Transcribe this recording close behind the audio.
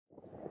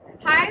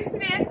Hi, I'm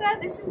Samantha.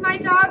 This is my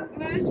dog,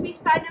 Moose. We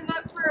signed him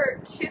up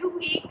for 2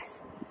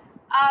 weeks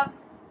of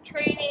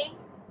training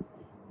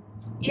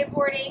and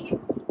boarding.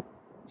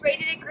 Dre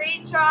did a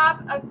great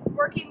job of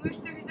working Moose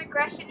through his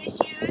aggression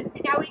issues,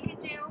 and now we can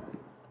do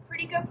a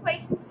pretty good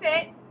place and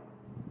sit.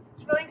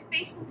 He's willing to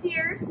face some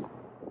fears.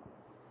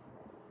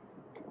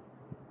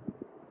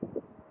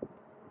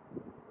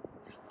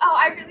 Oh,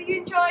 I really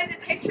enjoy the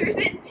pictures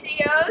and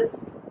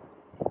videos.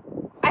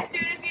 As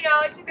soon as,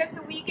 it took us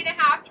a week and a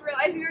half to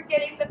realize we were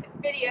getting the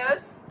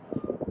videos.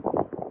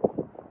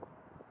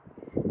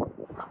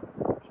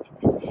 I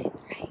think that's it,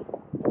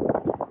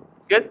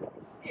 right? Good?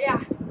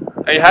 Yeah.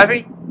 Are you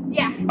happy?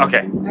 Yeah.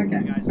 Okay. Hey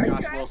guys,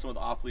 Josh Wilson with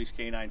Off Leash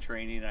Canine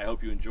Training. I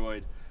hope you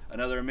enjoyed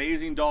another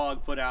amazing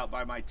dog put out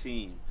by my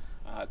team.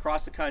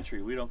 Across the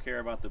country, we don't care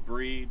about the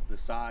breed, the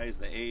size,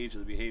 the age,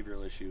 or the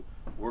behavioral issue.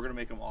 We're going to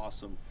make them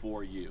awesome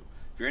for you.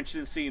 If you're interested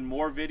in seeing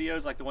more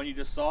videos like the one you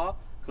just saw,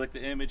 click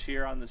the image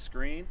here on the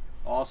screen.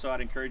 Also, I'd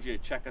encourage you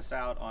to check us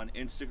out on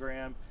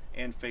Instagram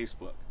and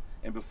Facebook.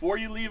 And before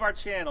you leave our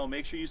channel,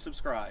 make sure you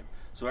subscribe.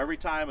 So every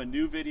time a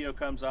new video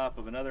comes up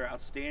of another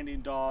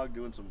outstanding dog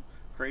doing some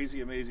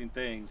crazy, amazing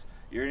things,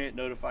 you're going to get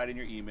notified in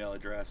your email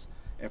address.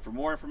 And for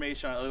more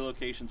information on other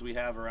locations we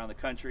have around the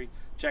country,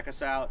 check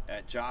us out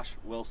at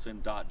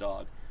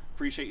joshwilson.dog.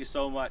 Appreciate you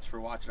so much for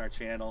watching our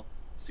channel.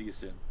 See you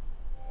soon.